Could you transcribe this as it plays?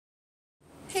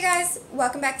guys,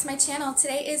 welcome back to my channel.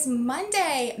 Today is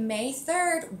Monday, May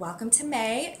 3rd. Welcome to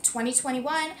May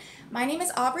 2021. My name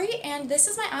is Aubrey and this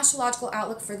is my astrological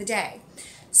outlook for the day.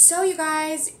 So you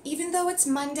guys, even though it's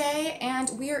Monday and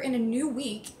we are in a new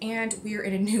week and we are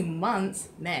in a new month,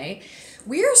 May,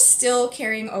 we are still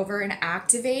carrying over and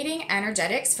activating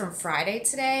energetics from Friday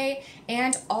today.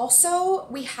 And also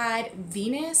we had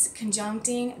Venus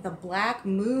conjuncting the black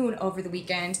moon over the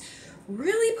weekend,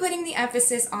 really putting the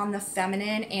emphasis on the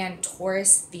feminine and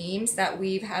Taurus themes that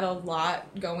we've had a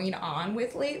lot going on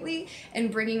with lately,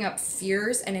 and bringing up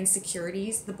fears and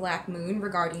insecurities, the black moon,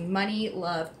 regarding money,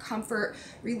 love, comfort,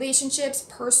 relationships,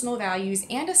 personal values,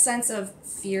 and a sense of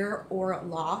fear or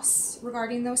loss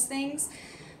regarding those things.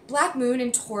 Black moon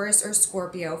in Taurus or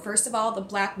Scorpio. First of all, the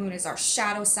black moon is our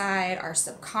shadow side, our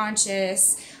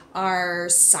subconscious, our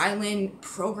silent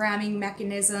programming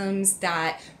mechanisms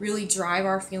that really drive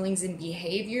our feelings and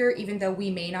behavior, even though we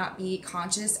may not be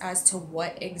conscious as to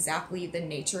what exactly the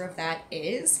nature of that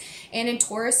is. And in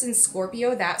Taurus and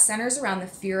Scorpio, that centers around the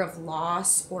fear of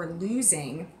loss or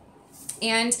losing.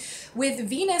 And with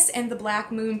Venus and the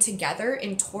black moon together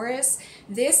in Taurus,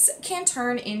 this can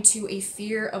turn into a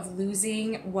fear of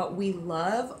losing what we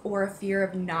love or a fear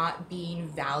of not being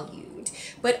valued.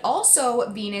 But also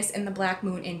Venus and the black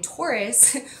moon in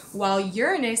Taurus, while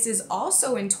Uranus is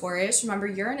also in Taurus, remember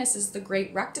Uranus is the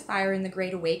great rectifier and the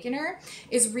great awakener,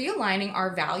 is realigning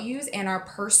our values and our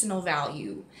personal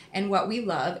value and what we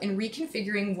love, and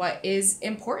reconfiguring what is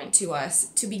important to us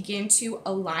to begin to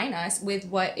align us with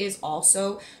what is also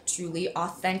truly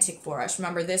authentic for us.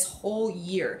 Remember, this whole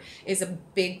year is a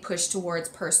big push towards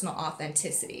personal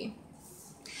authenticity.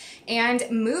 And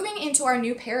moving into our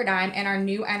new paradigm and our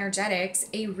new energetics,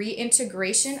 a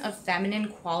reintegration of feminine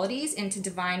qualities into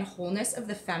divine wholeness of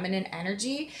the feminine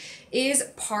energy is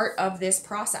part of this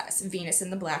process. Venus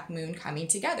and the black moon coming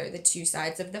together, the two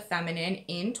sides of the feminine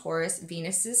in Taurus,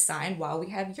 Venus's sign, while we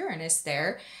have Uranus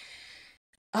there,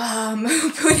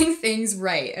 putting things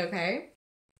right, okay?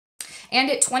 And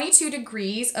at 22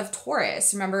 degrees of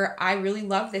Taurus, remember, I really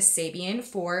love this Sabian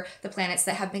for the planets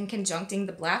that have been conjuncting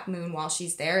the black moon while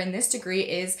she's there. And this degree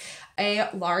is a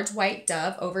large white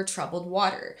dove over troubled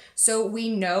water. So we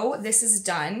know this is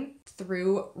done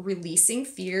through releasing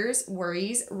fears,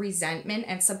 worries, resentment,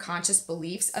 and subconscious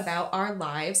beliefs about our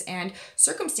lives and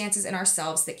circumstances in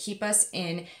ourselves that keep us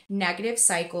in negative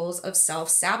cycles of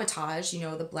self-sabotage,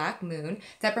 the black moon,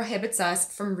 that prohibits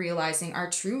us from realizing our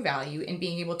true value and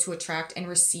being able to attract and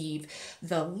receive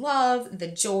the love,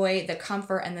 the joy, the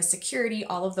comfort, and the security,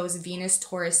 all of those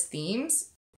Venus-Taurus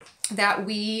themes that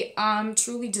we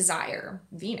truly desire.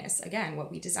 Venus, again,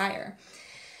 what we desire.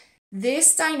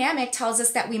 This dynamic tells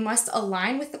us that we must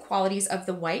align with the qualities of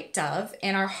the white dove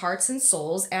in our hearts and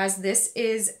souls, as this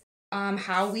is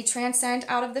how we transcend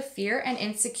out of the fear and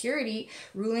insecurity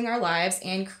ruling our lives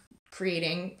and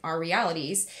creating our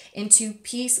realities into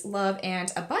peace, love,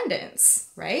 and abundance,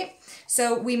 right?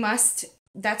 So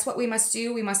that's what we must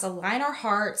do. We must align our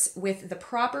hearts with the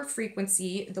proper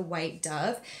frequency, the white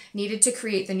dove, needed to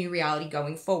create the new reality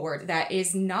going forward that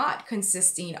is not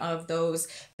consisting of those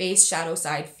base shadow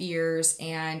side fears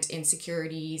and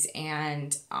insecurities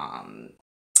and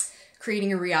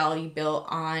creating a reality built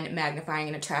on magnifying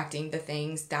and attracting the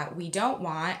things that we don't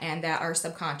want and that are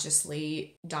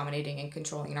subconsciously dominating and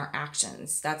controlling our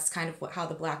actions. That's kind of how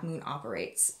the black moon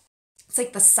operates. It's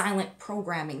like the silent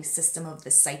programming system of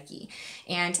the psyche.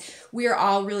 And we are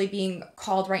all really being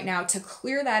called right now to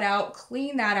clear that out,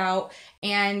 clean that out,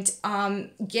 and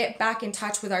get back in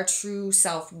touch with our true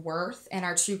self-worth and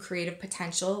our true creative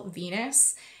potential,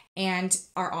 Venus, and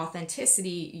our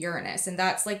authenticity, Uranus. And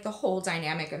that's like the whole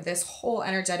dynamic of this whole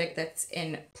energetic that's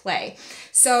in play.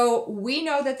 So we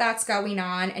know that that's going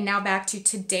on. And now back to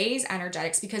today's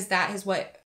energetics, because that is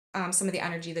what some of the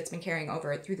energy that's been carrying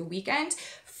over through the weekend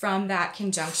from that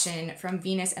conjunction from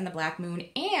Venus and the black moon,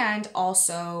 and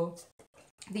also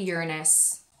the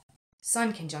Uranus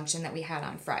sun conjunction that we had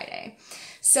on Friday.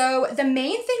 So the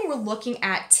main thing we're looking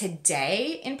at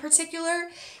today in particular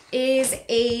is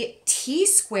a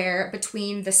T-square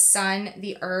between the sun,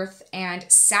 the earth, and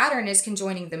Saturn is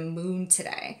conjoining the moon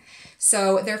today.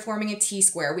 So they're forming a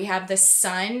T-square. We have the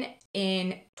sun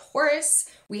in Taurus,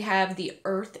 we have the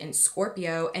earth in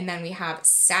Scorpio, and then we have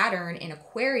Saturn in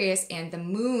Aquarius, and the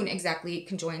moon exactly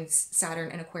conjoins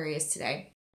Saturn and Aquarius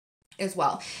today as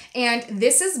well. And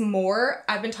this is more,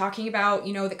 I've been talking about,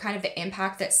 the kind of the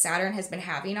impact that Saturn has been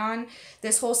having on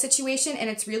this whole situation. And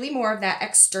it's really more of that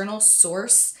external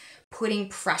source putting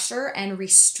pressure and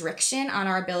restriction on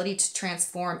our ability to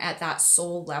transform at that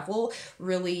soul level,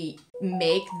 really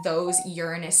make those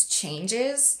Uranus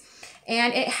changes.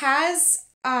 And it has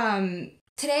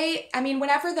today, I mean,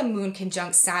 whenever the moon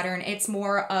conjuncts Saturn, it's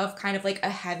more of kind of like a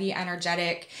heavy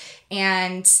energetic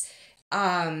and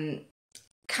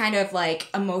kind of like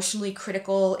emotionally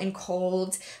critical and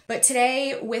cold. But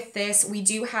today with this, we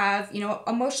do have, you know,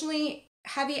 emotionally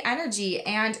heavy energy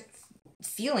and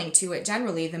feeling to it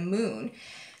generally, the moon.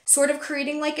 Sort of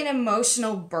creating like an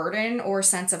emotional burden or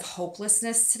sense of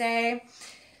hopelessness today,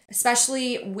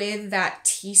 especially with that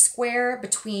T-square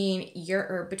between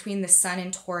between the sun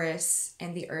in Taurus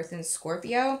and the earth in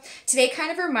Scorpio. Today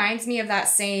kind of reminds me of that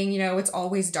saying, you know, it's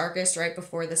always darkest right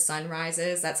before the sun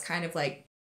rises. That's kind of like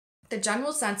the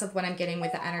general sense of what I'm getting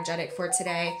with the energetic for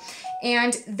today.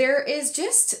 And there is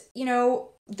just, you know,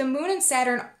 the moon and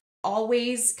Saturn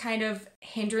always kind of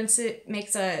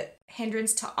makes a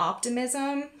hindrance to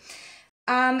optimism.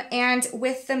 And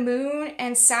with the moon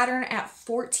and Saturn at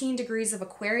 14 degrees of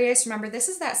Aquarius, remember this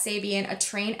is that Sabian, a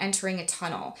train entering a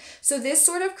tunnel. So this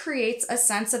sort of creates a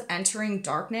sense of entering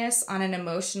darkness on an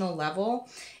emotional level.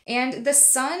 And the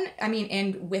sun,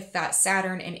 and with that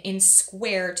Saturn and in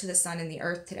square to the sun and the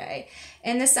earth today.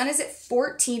 And the sun is at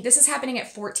 14, this is happening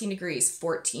at 14 degrees,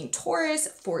 14 Taurus,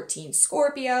 14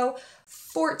 Scorpio,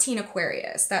 14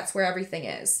 Aquarius. That's where everything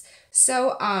is.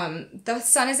 So the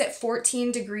sun is at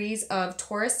 14 degrees of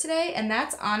Taurus today, and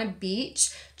that's on a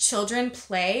beach. Children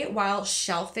play while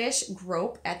shellfish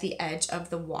grope at the edge of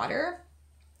the water.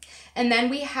 And then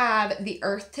we have the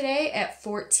earth today at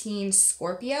 14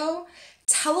 Scorpio.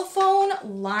 Telephone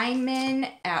linemen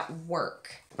at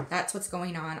work. That's what's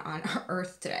going on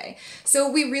Earth today.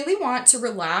 So we really want to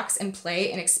relax and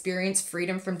play and experience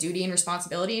freedom from duty and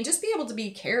responsibility and just be able to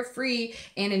be carefree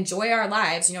and enjoy our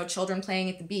lives, you know, children playing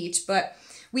at the beach. But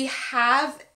we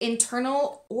have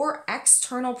internal or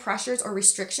external pressures or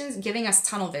restrictions giving us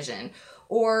tunnel vision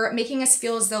or making us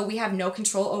feel as though we have no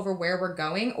control over where we're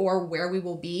going or where we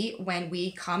will be when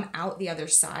we come out the other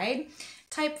side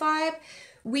type vibe.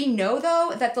 We know,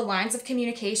 though, that the lines of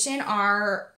communication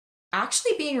are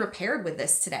actually being repaired with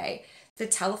this today. The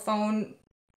telephone,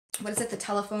 the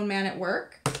telephone man at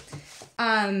work.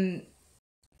 And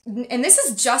this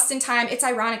is just in time. It's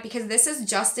ironic because this is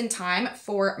just in time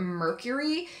for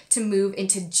Mercury to move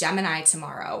into Gemini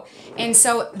tomorrow. And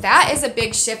so that is a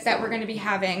big shift that we're going to be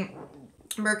having.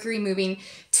 Mercury moving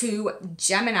to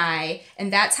Gemini,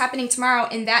 and that's happening tomorrow,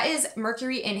 and that is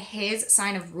Mercury in his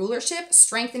sign of rulership,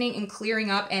 strengthening and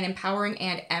clearing up and empowering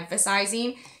and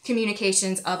emphasizing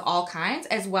communications of all kinds,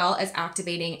 as well as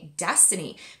activating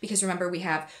destiny. Because remember, we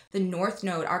have the North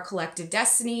Node, our collective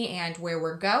destiny, and where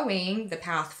we're going, the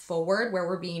path forward, where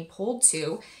we're being pulled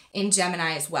to in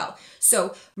Gemini as well.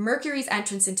 So Mercury's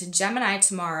entrance into Gemini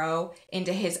tomorrow,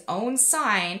 into his own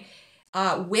sign,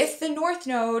 with the North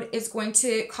Node is going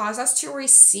to cause us to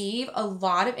receive a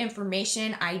lot of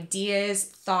information, ideas,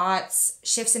 thoughts,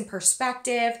 shifts in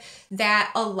perspective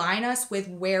that align us with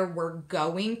where we're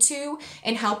going to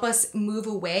and help us move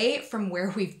away from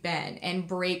where we've been and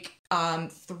break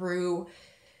through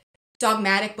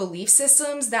dogmatic belief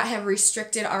systems that have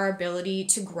restricted our ability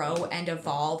to grow and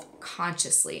evolve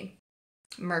consciously.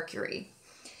 Mercury.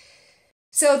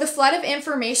 So the flood of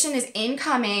information is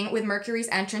incoming with Mercury's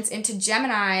entrance into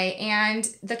Gemini and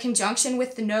the conjunction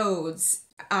with the nodes.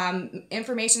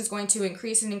 Information is going to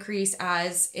increase and increase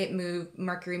as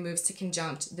Mercury moves to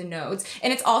conjunct the nodes.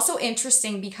 And it's also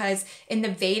interesting because in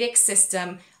the Vedic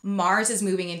system, Mars is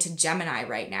moving into Gemini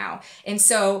right now. And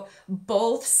so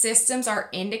both systems are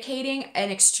indicating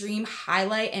an extreme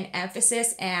highlight and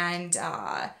emphasis and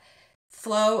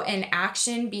flow and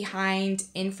action behind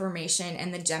information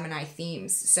and the Gemini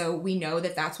themes. So we know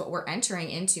that that's what we're entering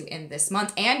into in this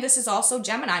month. And this is also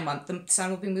Gemini month. The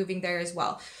sun will be moving there as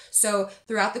well. So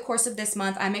throughout the course of this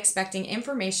month, I'm expecting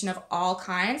information of all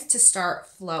kinds to start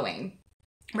flowing.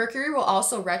 Mercury will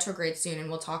also retrograde soon, and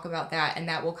we'll talk about that, and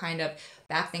that will kind of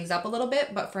back things up a little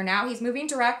bit. But for now, he's moving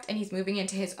direct, and he's moving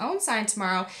into his own sign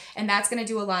tomorrow, and that's going to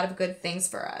do a lot of good things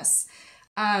for us.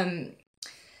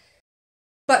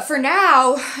 But for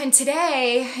now and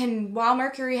today, and while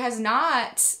Mercury has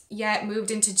not yet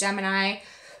moved into Gemini,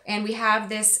 and we have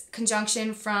this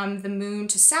conjunction from the moon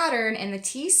to Saturn and the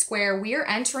T-square, we are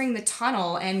entering the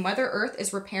tunnel, and Mother Earth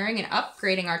is repairing and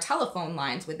upgrading our telephone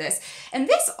lines with this. And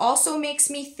this also makes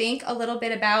me think a little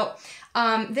bit about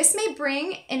this may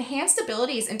bring enhanced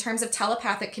abilities in terms of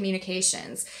telepathic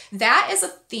communications. That is a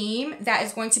theme that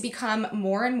is going to become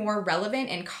more and more relevant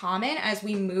and common as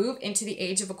we move into the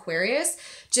age of Aquarius.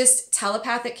 Just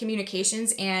telepathic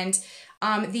communications and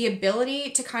the ability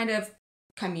to kind of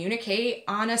communicate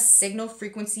on a signal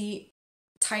frequency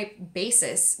type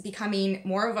basis becoming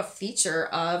more of a feature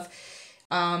of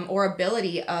or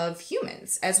ability of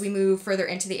humans as we move further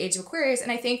into the age of Aquarius.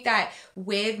 And I think that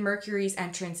with Mercury's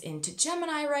entrance into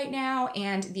Gemini right now,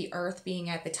 and the Earth being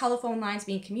at the telephone lines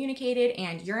being communicated,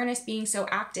 and Uranus being so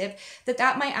active,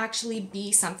 that might actually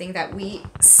be something that we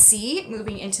see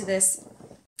moving into this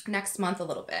next month a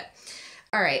little bit.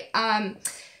 All right.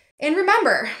 And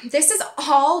remember, this is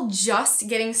all just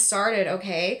getting started,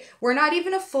 okay? We're not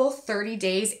even a full 30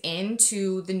 days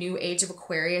into the new age of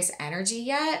Aquarius energy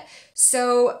yet.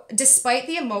 So despite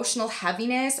the emotional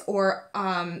heaviness or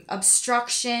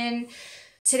obstruction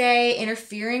today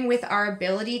interfering with our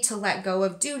ability to let go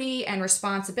of duty and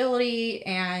responsibility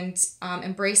and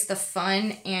embrace the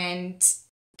fun and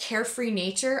carefree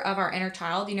nature of our inner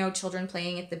child, you know, children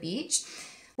playing at the beach,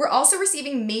 we're also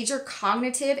receiving major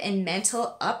cognitive and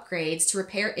mental upgrades to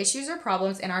repair issues or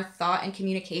problems in our thought and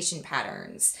communication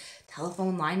patterns.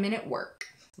 Telephone lineman at work.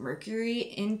 Mercury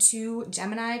into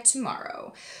Gemini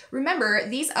tomorrow. Remember,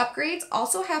 these upgrades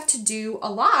also have to do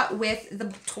a lot with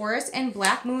the Taurus and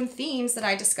Black Moon themes that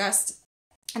I discussed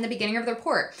in the beginning of the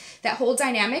report. That whole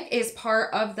dynamic is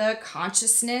part of the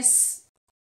consciousness,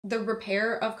 the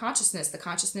repair of consciousness, the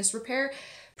consciousness repair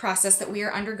process that we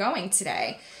are undergoing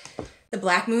today. The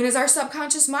Black Moon is our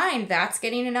subconscious mind. That's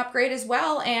getting an upgrade as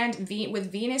well. And with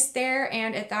Venus there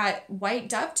and at that white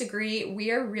dove degree,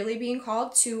 we are really being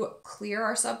called to clear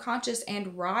our subconscious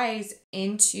and rise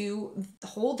into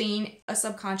holding a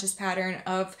subconscious pattern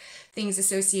of things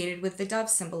associated with the dove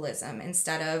symbolism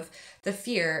instead of the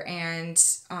fear and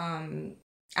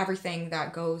everything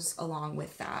that goes along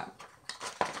with that.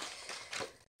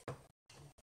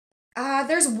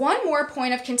 There's one more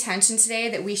point of contention today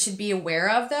that we should be aware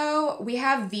of, though. We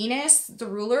have Venus, the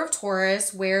ruler of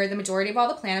Taurus, where the majority of all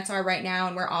the planets are right now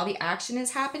and where all the action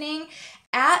is happening,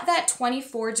 at that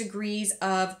 24 degrees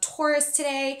of Taurus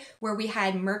today, where we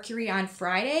had Mercury on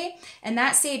Friday. And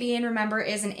that Sabian, remember,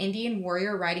 is an Indian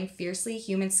warrior riding fiercely,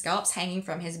 human scalps hanging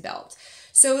from his belt.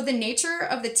 So the nature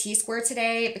of the T-square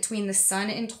today between the sun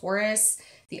in Taurus,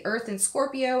 the Earth in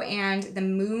Scorpio, and the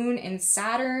Moon in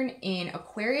Saturn in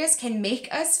Aquarius can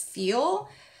make us feel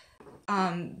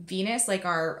Venus, like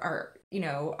our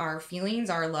feelings,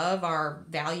 our love, our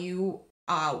value,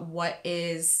 what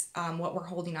we're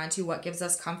holding on to, what gives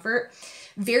us comfort.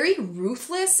 Very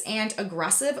ruthless and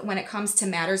aggressive when it comes to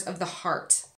matters of the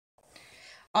heart.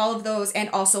 All of those, and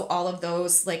also all of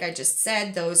those, like I just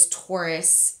said, those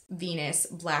Taurus, Venus,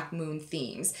 Black Moon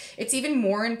themes. It's even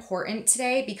more important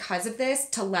today because of this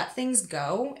to let things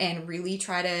go and really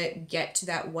try to get to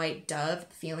that white dove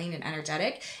feeling and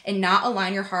energetic and not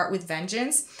align your heart with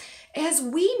vengeance, as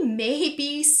we may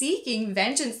be seeking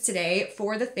vengeance today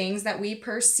for the things that we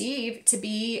perceive to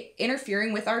be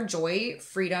interfering with our joy,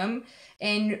 freedom,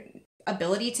 and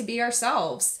ability to be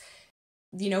ourselves.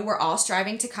 You know, we're all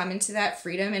striving to come into that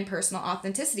freedom and personal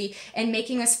authenticity, and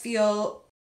making us feel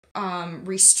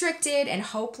restricted and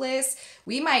hopeless.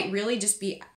 We might really just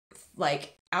be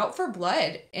like out for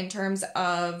blood in terms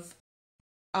of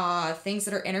things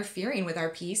that are interfering with our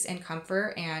peace and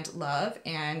comfort and love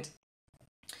and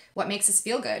what makes us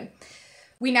feel good.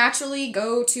 We naturally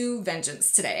go to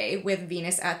vengeance today with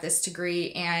Venus at this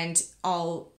degree and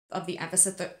all of the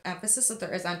emphasis that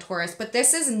there is on Taurus. But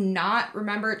this is not,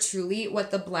 remember, truly what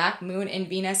the Black Moon and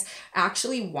Venus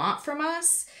actually want from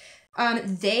us.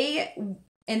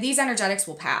 And these energetics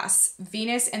will pass.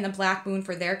 Venus and the Black Moon,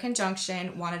 for their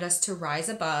conjunction, wanted us to rise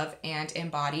above and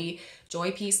embody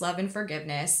joy, peace, love, and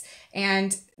forgiveness.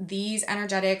 And these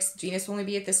energetics, Venus will only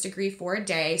be at this degree for a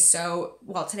day. So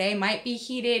while today might be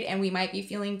heated and we might be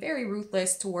feeling very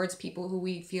ruthless towards people who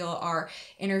we feel are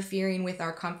interfering with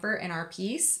our comfort and our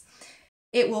peace,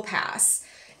 it will pass.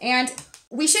 And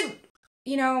we should,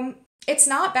 it's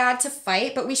not bad to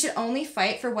fight, but we should only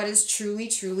fight for what is truly,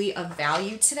 truly of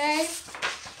value today.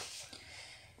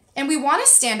 And we want to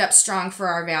stand up strong for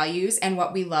our values and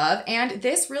what we love. And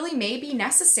this really may be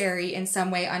necessary in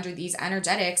some way under these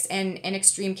energetics and in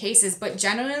extreme cases. But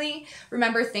generally,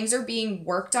 remember, things are being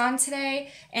worked on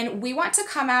today. And we want to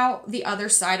come out the other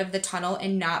side of the tunnel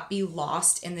and not be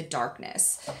lost in the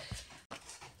darkness.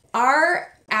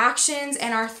 Our actions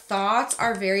and our thoughts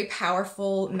are very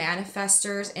powerful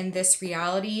manifestors in this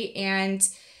reality. And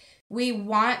we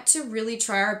want to really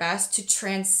try our best to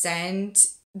transcend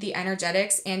the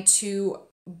energetics and to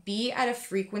be at a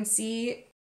frequency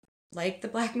like the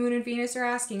Black Moon and Venus are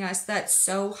asking us, that's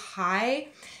so high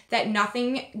that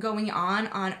nothing going on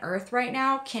Earth right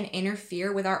now can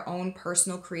interfere with our own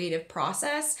personal creative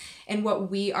process and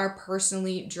what we are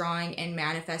personally drawing and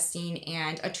manifesting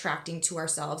and attracting to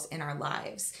ourselves in our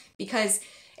lives. Because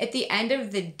at the end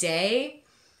of the day,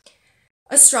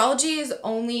 Astrology is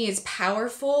only as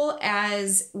powerful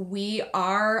as we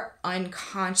are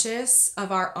unconscious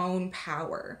of our own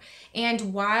power.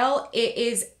 And while it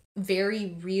is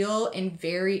very real and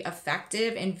very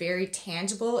effective and very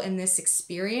tangible in this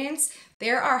experience,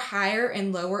 there are higher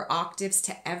and lower octaves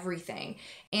to everything.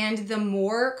 And the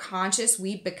more conscious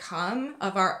we become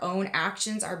of our own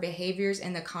actions, our behaviors,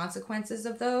 and the consequences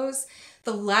of those,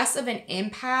 the less of an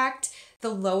impact the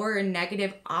lower and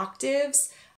negative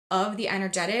octaves of the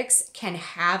energetics can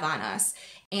have on us.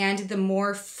 And the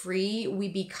more free we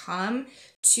become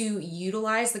to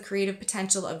utilize the creative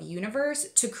potential of universe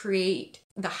to create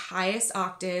the highest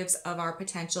octaves of our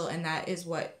potential, and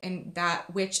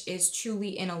that which is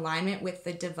truly in alignment with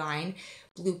the divine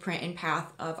blueprint and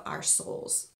path of our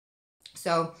souls.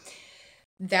 So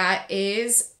that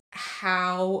is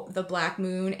how the Black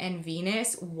Moon and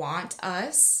Venus want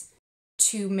us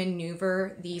to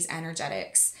maneuver these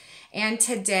energetics. And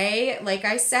today, like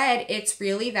I said, it's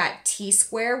really that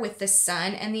T-square with the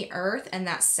sun and the earth and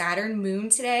that Saturn moon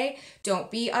today. Don't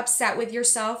be upset with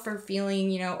yourself for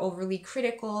feeling, overly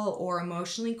critical or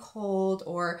emotionally cold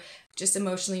or just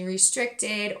emotionally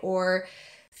restricted or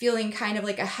feeling kind of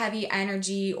like a heavy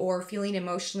energy or feeling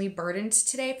emotionally burdened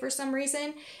today for some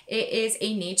reason. It is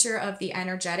a nature of the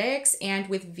energetics, and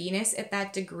with Venus at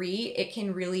that degree, it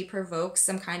can really provoke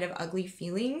some kind of ugly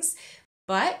feelings,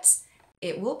 but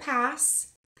it will pass.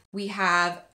 We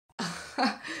have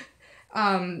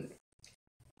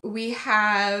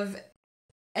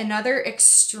another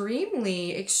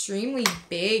extremely, extremely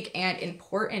big and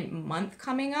important month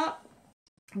coming up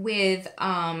with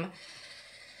a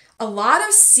lot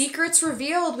of secrets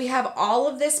revealed. We have all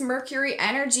of this Mercury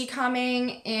energy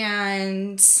coming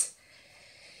and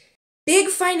big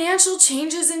financial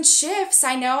changes and shifts.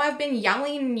 I know I've been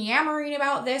yelling and yammering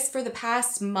about this for the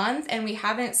past month, and we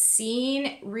haven't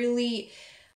seen really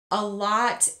a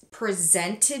lot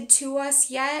presented to us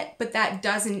yet, but that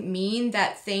doesn't mean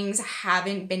that things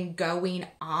haven't been going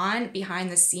on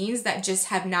behind the scenes that just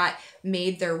have not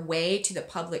made their way to the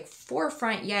public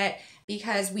forefront yet,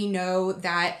 because we know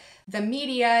that the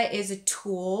media is a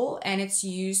tool and it's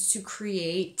used to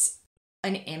create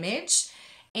an image,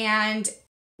 and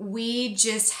we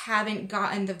just haven't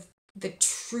gotten the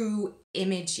true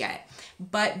image yet.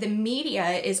 But the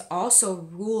media is also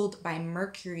ruled by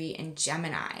Mercury and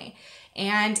Gemini.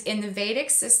 And in the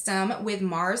Vedic system, with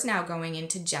Mars now going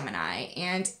into Gemini,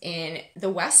 and in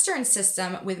the Western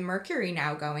system with Mercury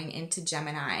now going into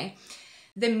Gemini,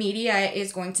 the media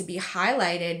is going to be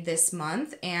highlighted this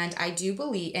month, and I do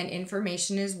believe, and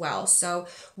information as well. So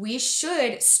we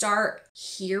should start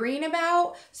hearing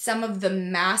about some of the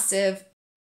massive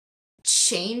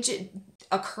change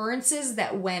occurrences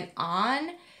that went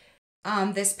on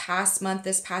this past month,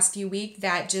 this past few weeks,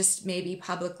 that just maybe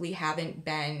publicly haven't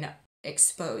been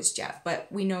exposed yet, but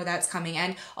we know that's coming.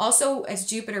 And also, as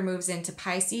Jupiter moves into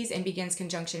Pisces and begins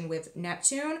conjunction with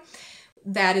Neptune,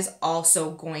 that is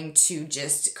also going to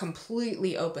just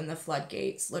completely open the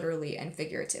floodgates, literally and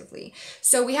figuratively.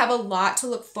 So we have a lot to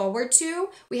look forward to.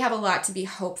 We have a lot to be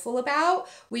hopeful about.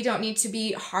 We don't need to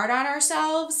be hard on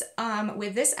ourselves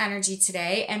with this energy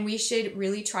today, and we should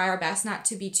really try our best not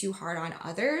to be too hard on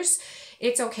others.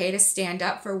 It's okay to stand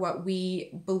up for what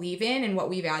we believe in and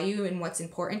what we value and what's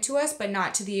important to us, but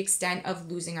not to the extent of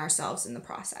losing ourselves in the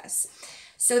process.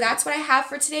 So that's what I have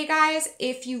for today, guys.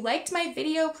 If you liked my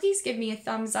video, please give me a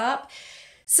thumbs up.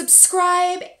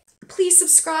 Please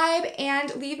subscribe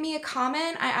and leave me a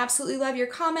comment. I absolutely love your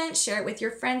comments. Share it with your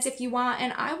friends if you want.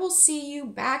 And I will see you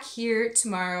back here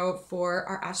tomorrow for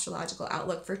our astrological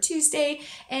outlook for Tuesday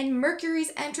and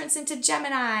Mercury's entrance into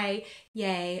Gemini.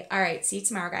 Yay. All right. See you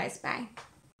tomorrow, guys. Bye.